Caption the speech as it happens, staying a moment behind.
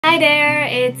Hi there,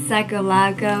 it's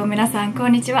Sakurako. 皆さんこ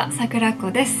んにちは、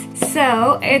Sakurako です。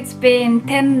So, it's been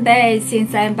 10 days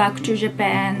since I'm back to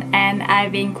Japan and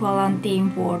I've been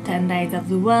quarantined for 10 days as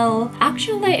well.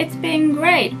 Actually, it's been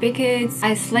great because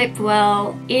I sleep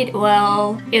well, eat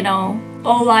well,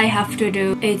 all I have to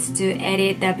do is to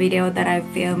edit the video that I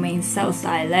film in South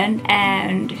Island,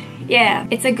 and yeah,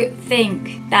 it's a good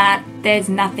thing that there's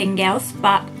nothing else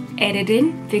but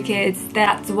editing because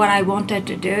that's what I wanted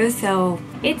to do. So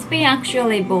it's been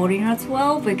actually boring as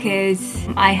well because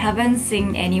I haven't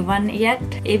seen anyone yet,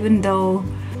 even though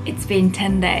it's been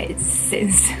 10 days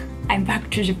since I'm back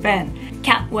to Japan.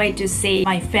 Can't wait to see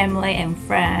my family and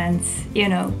friends,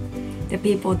 the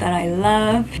people that I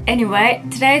love. Anyway,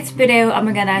 today's video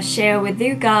I'm gonna share with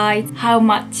you guys how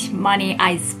much money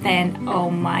I spent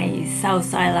on my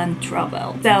South Island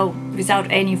travel. So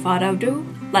without any further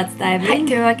ado,Let's dive in. はい、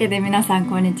というわけで皆さん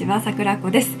こんにちは、さくら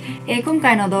こです。今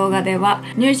回の動画では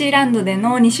ニュージーランドで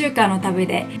の2週間の旅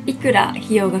でいくら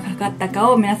費用がかかったか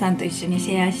を皆さんと一緒に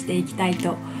シェアしていきたい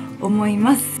と思い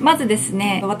ます。まずです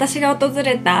ね、私が訪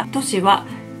れた都市は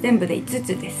全部で5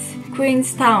つです。クイーン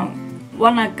ズタウン、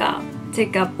ワナカ、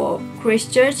Tekapo,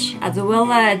 Christchurch, as well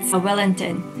as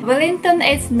Wellington. Wellington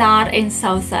is not in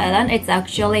South Island, it's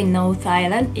actually North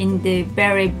Island, in the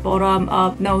very bottom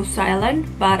of North Island.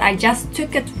 But I just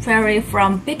took a ferry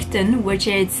from Picton, which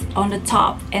is on the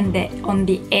top and on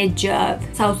the edge of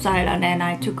South Island, and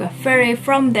I took a ferry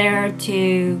from there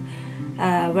to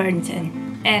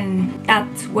Wellington.And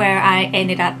that's where I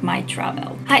ended up my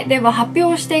travel. はい、では発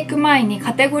表していく前に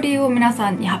カテゴリーを皆さ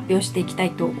んに発表していきた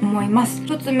いと思います。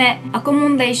1つ目、アコモ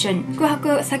ンデーション。宿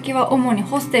泊先は主に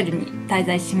ホステルに滞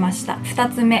在しました。2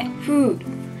つ目、フード。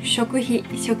食費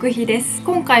です。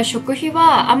今回食費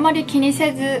はあんまり気に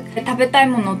せず食べたい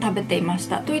ものを食べていまし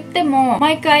た。といっても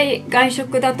毎回外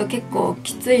食だと結構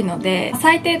きついので、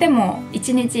最低でも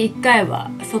1日1回は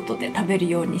外で食べる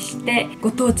ようにして、ご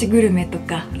当地グルメと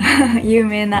か有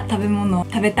名な食べ物を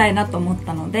食べたいなと思っ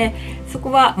たので、そ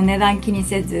こは値段気に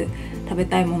せず食べ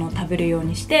たいものを食べるよう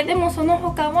にして、でもその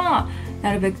他は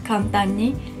なるべく簡単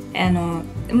に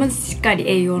しっかり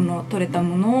栄養の取れた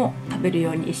ものを食べる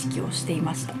ように意識をしてい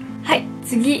ました。はい、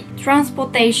次、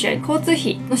transportation、交通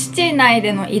費。シティ内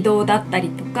での移動だったり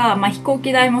とか、飛行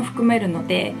機代も含めるの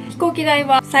で、飛行機代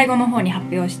は最後の方に発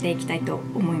表していきたいと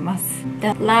思います。The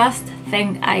last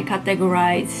thing I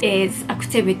categorize is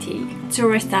activity,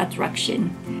 tourist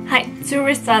attraction。はい、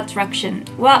tourist attraction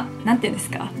は、なんていうんです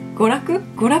か？娯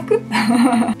楽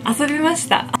遊びまし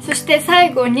た。そして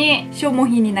最後に消耗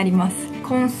品になります。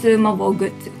コンスーマブルグ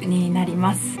ッズになり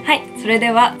ます。はい、それ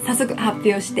では早速発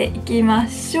表していきま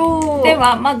しょう。で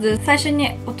はまず最初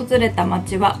に訪れた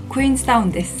街はクイーンズタウ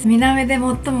ンです。南で最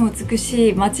も美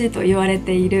しい街と言われ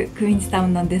ているクイーンズタウ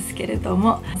ンなんですけれど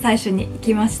も、最初に行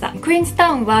きました。クイーンズタ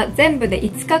ウンは全部で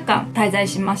5日間滞在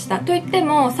しました。といって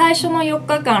も最初の4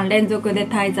日間連続で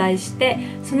滞在して、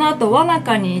その後ワナ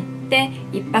カに行って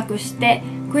1泊して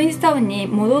クイーンズタウンに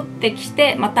戻ってき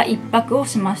てまた1泊を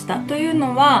しました。という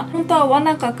のは本当はワ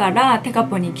ナカからテカ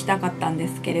ポに行きたかったんで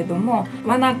すけれども、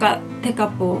ワナカテカ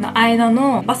ポの間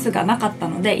のバスがなかった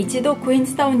ので、一度クイーン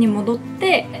ズタウンに戻っ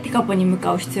てテカポに向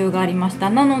かう必要がありました。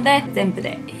なので全部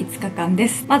で5日間で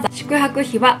す。まず宿泊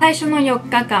費は最初の4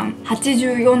日間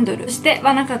84ドル、そして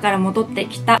ワナカから戻って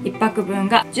きた1泊分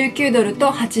が19ドルと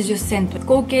80セント、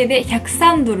合計で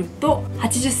103ドルと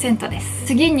80セントです。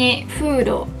次にフー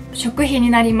ド、食費に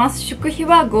なります。食費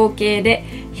は合計で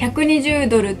120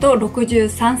ドルと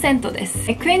63セントです。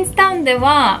クイーンズタウンで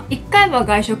は1回は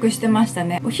外食してました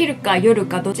ね。お昼か夜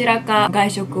かどちらか外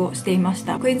食をしていまし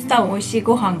た。クイーンズタウン美味しい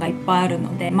ご飯がいっぱいある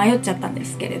ので迷っちゃったんで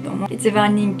すけれども、一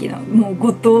番人気のもう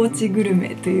ご当地グルメ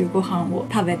というご飯を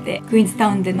食べて、クイーンズタ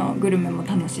ウンでのグルメも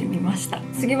楽しみました。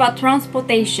次はトランスポー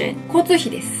テーション、交通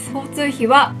費です。交通費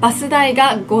はバス代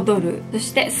が5ドル、そ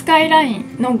してスカイライ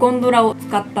ンのゴンドラを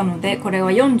使ったので、これ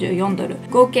は44ドル、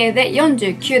合計で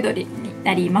49ドル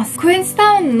なります。クイーンズ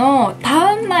タウンの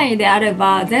タウン内であれ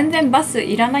ば全然バス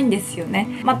いらないんですよね。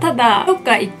ただどっ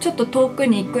かちょっと遠く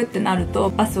に行くってなると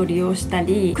バスを利用した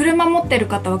り、車持ってる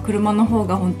方は車の方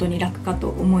が本当に楽かと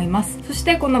思います。そし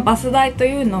てこのバス代と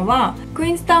いうのはクイ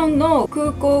ーンズタウンの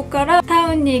空港から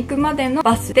タウンに行くまでの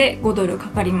バスで5ドルか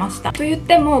かりました。と言っ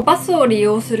てもバスを利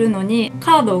用するのに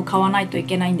カードを買わないとい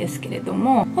けないんですけれど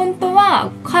も、本当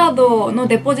はカードの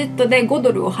デポジットで5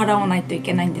ドルを払わないとい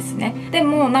けないんですね。で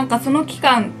もその期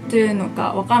間というの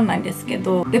かわかんないんですけ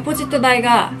ど、デポジット代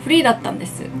がフリーだったんで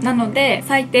す。なので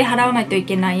最低払わないとい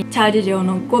けないチャージ料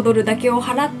の5ドルだけを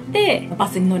払ってバ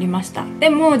スに乗りました。で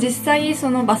も実際そ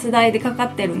のバス代でかか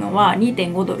ってるのは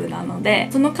 2.5 ドルなので、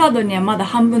そのカードにはまだ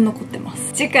半分残ってま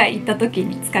す。次回行った時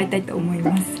に使いたいと思い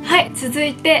ます。はい、続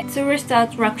いて Tourist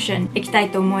Attraction 行きたい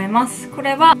と思います。こ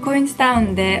れはコインズタウ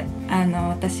ンで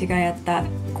私がやった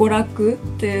娯楽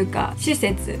というか施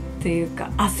設というか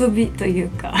遊びという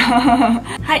か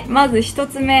はい、まず1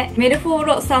つ目、メルフォー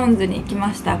ロサウンズに行き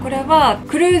ました。これは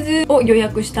クルーズを予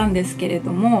約したんですけれ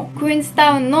ども、クイーンズ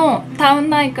タウンのタウン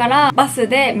内からバス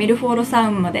でメルフォーロサ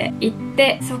ウンまで行っ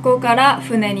て、そこから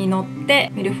船に乗っ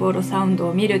てメルフォーロサウンド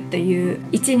を見るという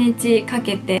1日か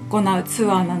けて行うツ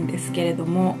アーなんですけれど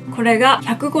も、これが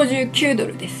159ド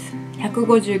ルです。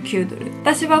159ドル。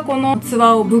私はこのツ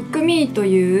アーをブックミーと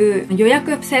いう予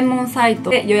約専門サイト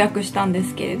で予約したんで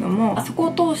すけれども、そ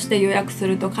こを通して予約す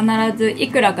ると必ずい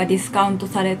くらかディスカウント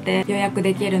されて予約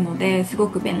できるので、すご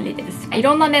く便利です。い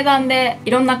ろんな値段で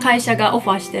いろんな会社がオフ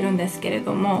ァーしてるんですけれ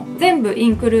ども、全部イ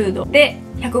ンクルードで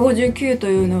159と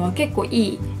いうのは結構い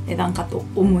い値段かと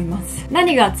思います。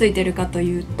何がついてるかと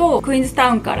いうと、クイーンズタ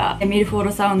ウンからミルフォー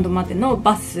ロサウンドまでの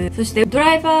バス、そしてド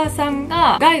ライバーさん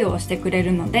がガイドをしてくれ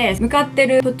るので、向かって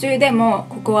る途中でも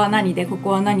ここは何でここ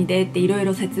は何でっていろい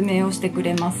ろ説明をしてく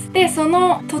れます。でそ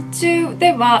の途中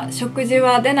では食事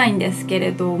は出ないんですけ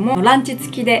れども、ランチ付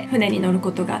きで船に乗る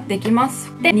ことができま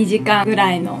す。で2時間ぐ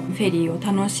らいのフェリーを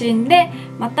楽しんで、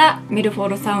またミルフォー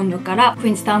ロサウンドからク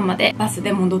イーンズタウンまでバス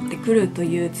で戻ってくると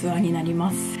いうツアーになり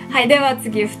ます。はい、では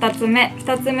次2つ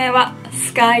目は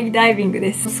スカイダイビング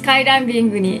です。スカイダイビン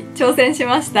グに挑戦し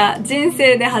ました。人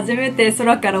生で初めて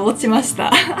空から落ちまし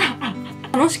た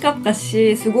楽しかった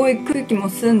し、すごい空気も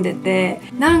澄んでて、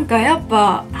なんかやっ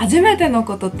ぱ初めての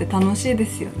ことって楽しいで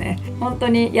すよね。本当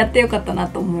にやってよかったな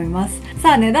と思います。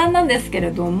さあ値段なんですけ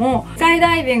れども、スカイ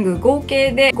ダイビング合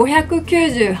計で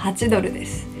598ドルで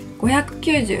す。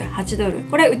598ドル。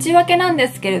これ内訳なんで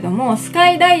すけれども、ス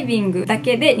カイダイビングだ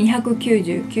けで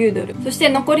299ドル。そして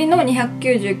残りの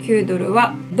299ドル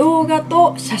は動画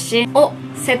と写真を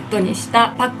セットにし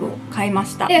たパックを買いま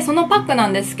した。で、そのパックな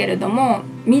んですけれども、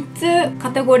3つカ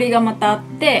テゴリーがまたあっ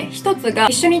て、1つが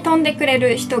一緒に飛んでくれ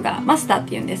る人がマスターっ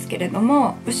ていうんですけれど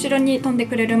も、後ろに飛んで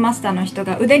くれるマスターの人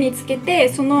が腕につけて、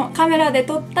そのカメラで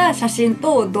撮った写真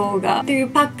と動画っていう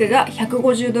パックが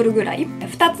150ドルぐらい。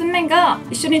2つ目が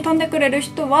一緒に飛んでくれる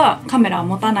人はカメラは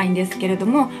持たないんですけれど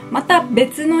も、また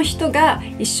別の人が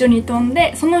一緒に飛ん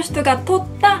で、その人が撮っ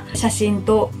た写真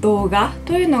と動画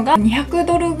というのが200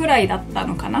ドルぐらいだった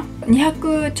のかな。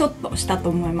200ちょっとしたと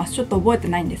思います。ちょっと覚えて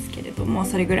ないんですけれども、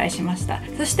それぐらいしました。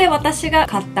そして私が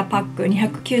買ったパック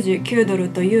299ドル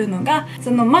というのが、そ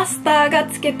のマスターが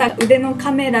つけた腕の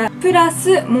カメラプラ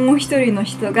スもう一人の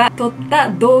人が撮った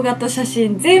動画と写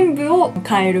真全部を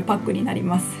買えるパックになり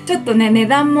ます。ちょっとね、値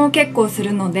段も結構す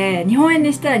るので、日本円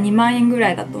にしたら2万円ぐ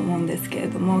らいだと思うんですけれ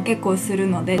ども、結構する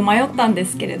ので迷ったんで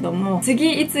すけれども、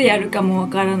次いつやるかもわ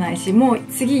からないし、もう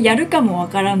次やるかもわ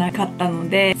からなかったの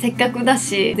で、せっかくだ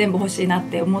し全部欲しいなっ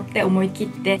て思って思い切っ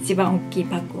て一番大きい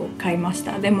パックを買いまし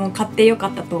た。でも買ってよか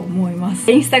ったと思いま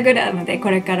す。インスタグラムで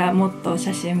これからもっと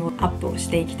写真をアップをし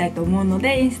ていきたいと思うの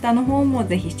で、インスタの方も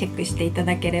ぜひチェックしていた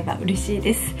だければ嬉しい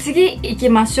です。次行き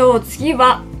ましょう。次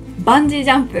はバンジージ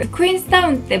ャンプ。クイーンズタ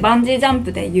ウンってバンジージャン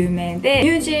プで有名で、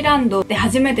ニュージーランドで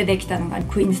初めてできたのが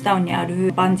クイーンズタウンにあ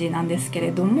るバンジーなんですけ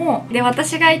れども、で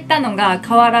私が行ったのが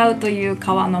カワラウという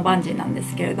川のバンジーなんで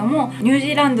すけれども、ニュージ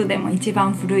ーランドでも一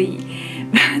番古い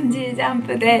バンジージャン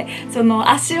プで、その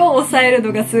足を押さえる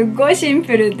のがすっごいシン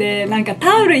プルで、なんか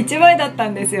タオル1枚だった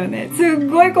んですよね。すっ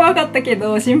ごい怖かったけ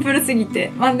どシンプルすぎ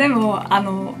て、まあでも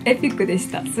エピックで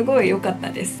した。すごい良かった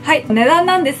です。はい、値段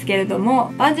なんですけれど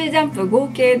も、バンジージャンプ合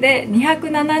計で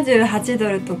278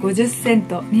ドルと50セン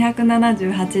ト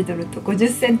278ドルと50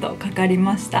セントかかり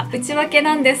ました。内訳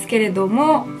なんですけれど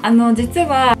も、実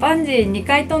はバンジー2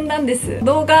回飛んだんです。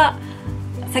動画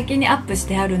先にアップし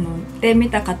てあるので見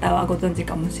た方はご存知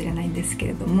かもしれないんですけ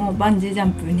れども、バンジージャ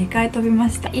ンプ2回飛びま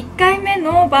した。1回目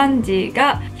のバンジー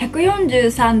が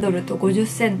143ドルと50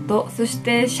セント、そし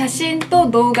て写真と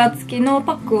動画付きの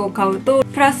パックを買うと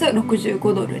プラス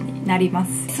65ドルになりま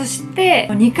す。そして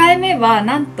2回目は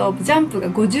なんとジャンプが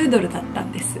50ドルだった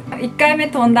んです。1回目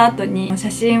飛んだ後に写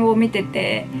真を見て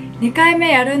て、2回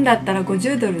目やるんだったら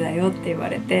50ドルだよって言わ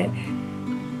れて、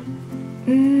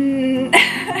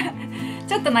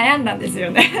ちょっと悩んだんですよ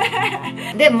ね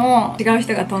でも違う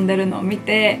人が飛んでるのを見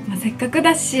て、せっかく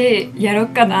だしやろう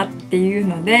かなっていう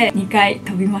ので2回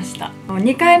飛びました。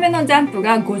2回目のジャンプ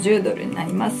が50ドルにな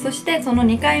ります。そしてその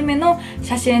2回目の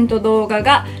写真と動画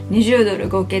が20ドル、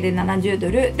合計で70ド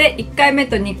ルで、1回目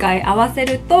と2回合わせ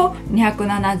ると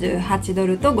278ド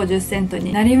ルと50セント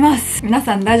になります。皆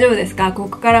さん大丈夫ですか？こ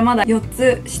こからまだ4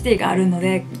つシティがあるの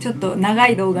でちょっと長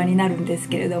い動画になるんです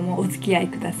けれどもお付き合い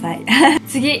ください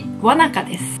次、ワナカ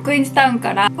です。クイーンズタウン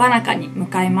からワナカに向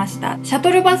かいました。シャ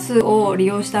トルバスを利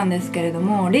用したんですけれど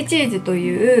も、リチーズと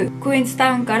いうクイーンズ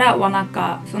タウンからワナ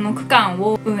カ、その区間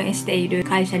を運営している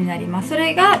会社になります。そ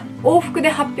れが往復で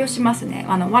発表しますね。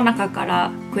ワナカか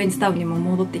らクイーンズタウンにも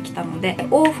戻ってきたので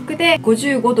往復で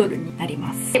55ドルになり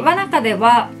ます。ワナカで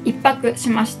は1泊し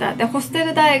ました。でホステ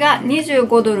ル代が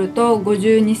25ドルと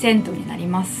52セントになり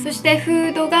ます。そしてフ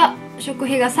ードが食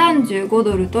費が35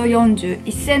ドルと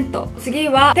41セント。次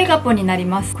はテカポになり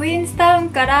ます。クイーンズタウン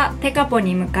からテカポ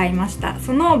に向かいました。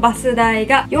そのバス代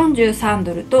が43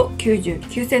ドルと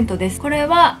99セントです。これ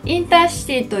はインターシ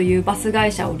ティというバス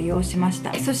会社を利用しまし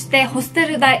た。そしてホステ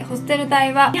ル代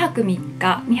は2泊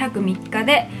3日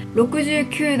で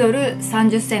69ドル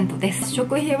30セントです。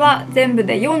食費は全部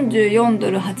で44ド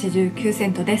ル89セ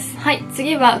ントです。はい、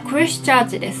次はクリスチャー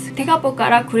チです。テカポか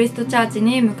らクリストチャーチ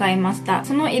に向かいました。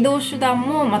その移動手段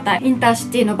もまたインターシ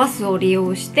ティのバスを利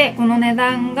用して、この値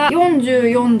段が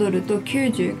44ドルと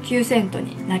99セント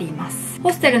になります。ホ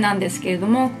ステルなんですけれど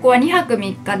も、ここは2泊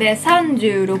3日で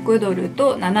36ドル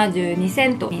と72セ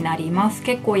ントになります。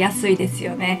結構安いです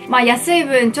よね。安い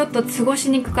分ちょっと過ごし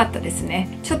にくかったですね。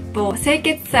ちょっと清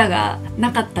潔さが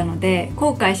なかったので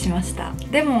後悔しました。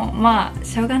でも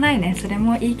しょうがないね。それ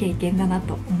もいい経験だな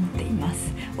と思っています。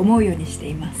思うようにして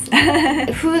います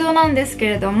フードなんですけ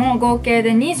れども、合計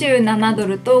で27ド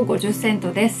ルと50セン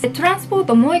トです。トランスポー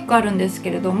トもう1個あるんですけ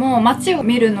れども、街を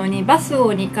見るのにバス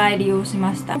を2回利用し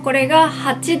ました。これが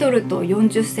8ドルと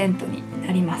40セントに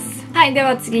なります。はい、で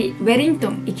は次、ウェリント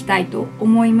ン行きたいと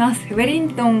思います。ウェリ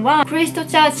ントンはクリスト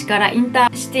チャーチからインタ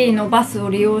ーシティのバスを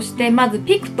利用して、まず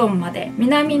ピクトンまで、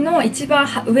南の一番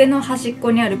上の端っ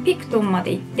こにあるピクトンま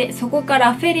で行って、そこか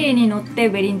らフェリーに乗って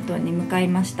ウェリントンに向かい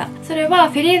ました。それは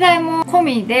フェリー代も込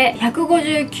みで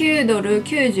159ドル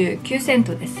99セン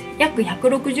トです。約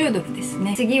160ドルです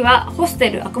ね。次はホステ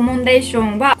ルアコモンデーシ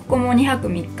ョンはここも2泊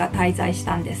3日滞在し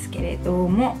たんですけれど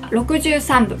も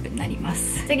63ドルになりま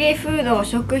す。次、フード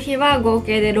食費は合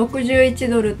計で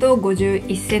61ドルと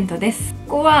51セントです。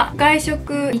ここは外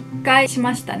食1回し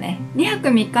ましたね。2泊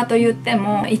3日と言って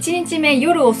も1日目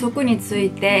夜遅くに着い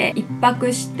て1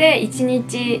泊して1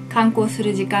日観光す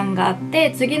る時間があっ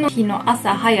て、次の日の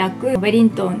朝早くウェリン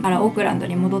トンからオークランド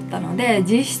に戻ったので、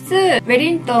実質ウェ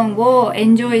リントンをエ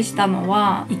ンジョイしたの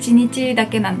は1日だ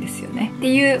けなんですよね。って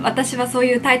いう、私はそう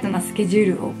いうタイトなスケジュ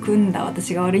ールを組んだ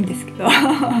私が悪いんですけど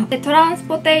でトランス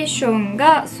ポテーション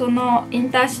がそのイン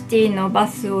ターシティのバ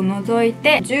スを除い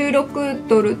て16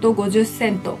ドルと50セ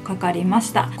ントかかりま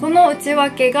した。この内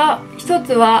訳が一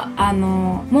つは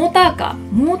モーターカ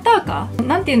ー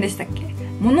なんて言うんでしたっけ、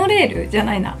モノレールじゃ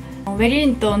ないな、ウェリ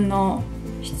ントンの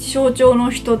象徴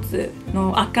の一つ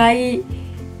の赤い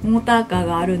モーターカー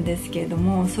があるんですけれど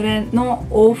も、それの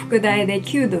往復代で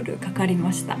9ドルかかり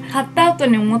ました。買った後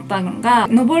に思ったのが、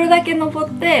登るだけ登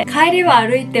って帰りは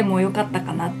歩いてもよかった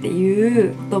かなってい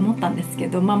うと思ったんですけ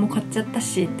ど、もう買っちゃった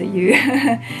しという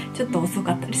ちょっと遅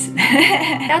かったです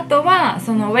ねあとは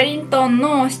そのウェリントン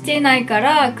のシティ内か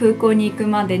ら空港に行く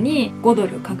までに5ド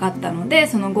ルかかったので、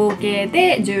その合計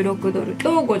で16ドル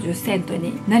と50セント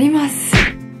になります。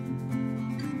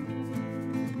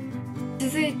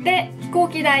続いて飛行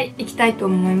機代行きたいと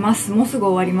思います。もうすぐ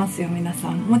終わりますよ皆さ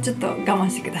ん。もうちょっと我慢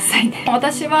してくださいね。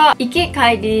私は行き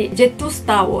帰りジェットス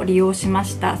ターを利用しま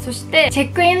した。そしてチ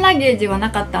ェックインラゲージはな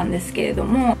かったんですけれど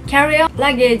も、キャリア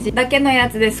ラゲージだけのや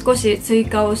つで少し追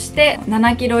加をして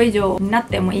7キロ以上になっ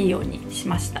てもいいようにし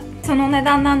ました。その値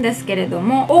段なんですけれど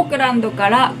も、オークランドか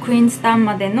らクイーンズタウン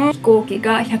までの飛行機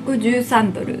が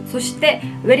113ドル、そして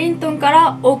ウェリントンか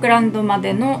らオークランドま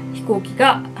での飛行機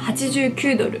が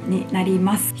89ドルになり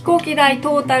ます。飛行機代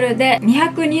トータルで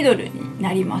202ドルに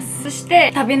なります。そし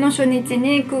て旅の初日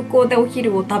に空港でお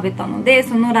昼を食べたので、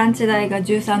そのランチ代が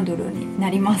13ドルにな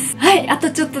ります。はい、あ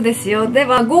とちょっとですよ。で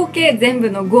は全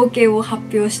部の合計を発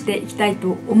表していきたい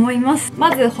と思います。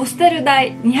まずホステル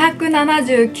代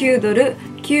279ドル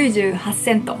98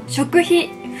セント、食費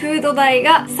フード代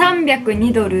が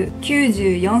302ドル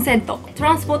94セント、ト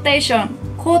ランスポーテーション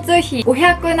交通費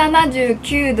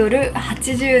579ドル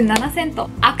87セント。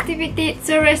アクティビティ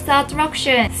ツーリストアトラク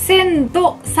ション1000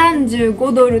と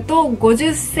35ドルと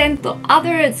50セント。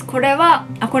Others これは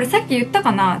これさっき言った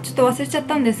かな、ちょっと忘れちゃっ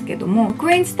たんですけども、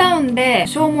クイーンズタウンで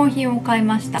消耗品を買い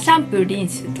ました。シャンプー、リン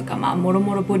スとかもろ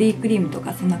もろボディクリームと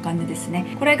かそんな感じですね。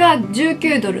これが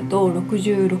19ドルと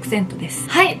66セントです。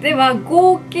はい、では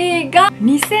合計が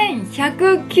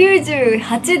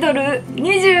2198ドル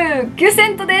29セ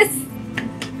ントです。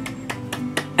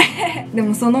で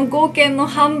もその合計の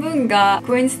半分が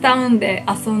クイーンズタウンで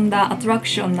遊んだアトラク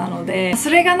ションなので、そ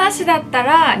れがなしだった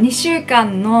ら2週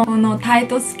間のこのタイ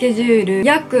トスケジュール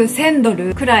約1000ド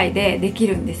ルくらいででき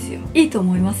るんですよ。いいと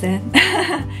思いません？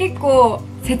結構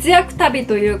節約旅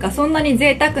というか、そんなに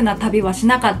贅沢な旅はし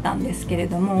なかったんですけれ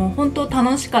ども、本当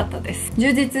楽しかったです。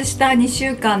充実した2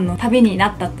週間の旅にな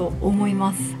ったと思い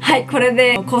ます。はい、これ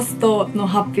でコストの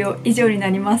発表以上にな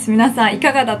ります。皆さんい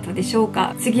かがだったでしょう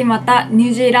か？次またニュ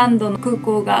ージーランドの空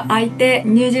港が開いて、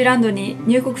ニュージーランドに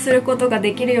入国することが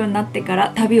できるようになってか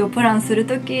ら旅をプランする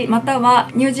とき、また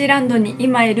はニュージーランドに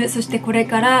今いる、そしてこれ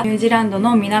からニュージーランド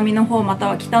の南の方また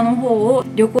は北の方を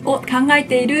旅行を考え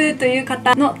ているという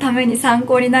方のために参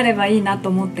考になればいいなと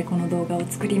思ってこの動画を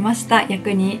作りました。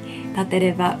役に立て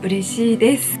れば嬉しい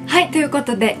です。はい、というこ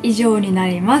とで以上にな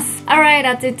ります。Alright,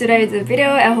 that's it today's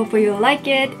video. I hope you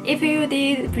like it. If you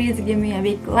did, please give me a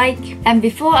big like. And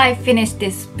before I finish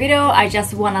this video, I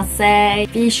just wanna say,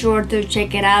 be sure to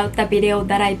check it out, the video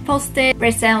that I posted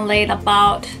recently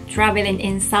about traveling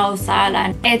in South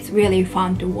Island. It's really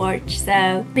fun to watch,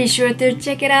 so be sure to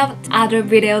check it out. Other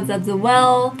videos as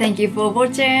well. Thank you for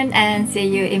watching and see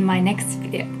you in my next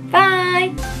video.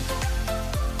 Bye!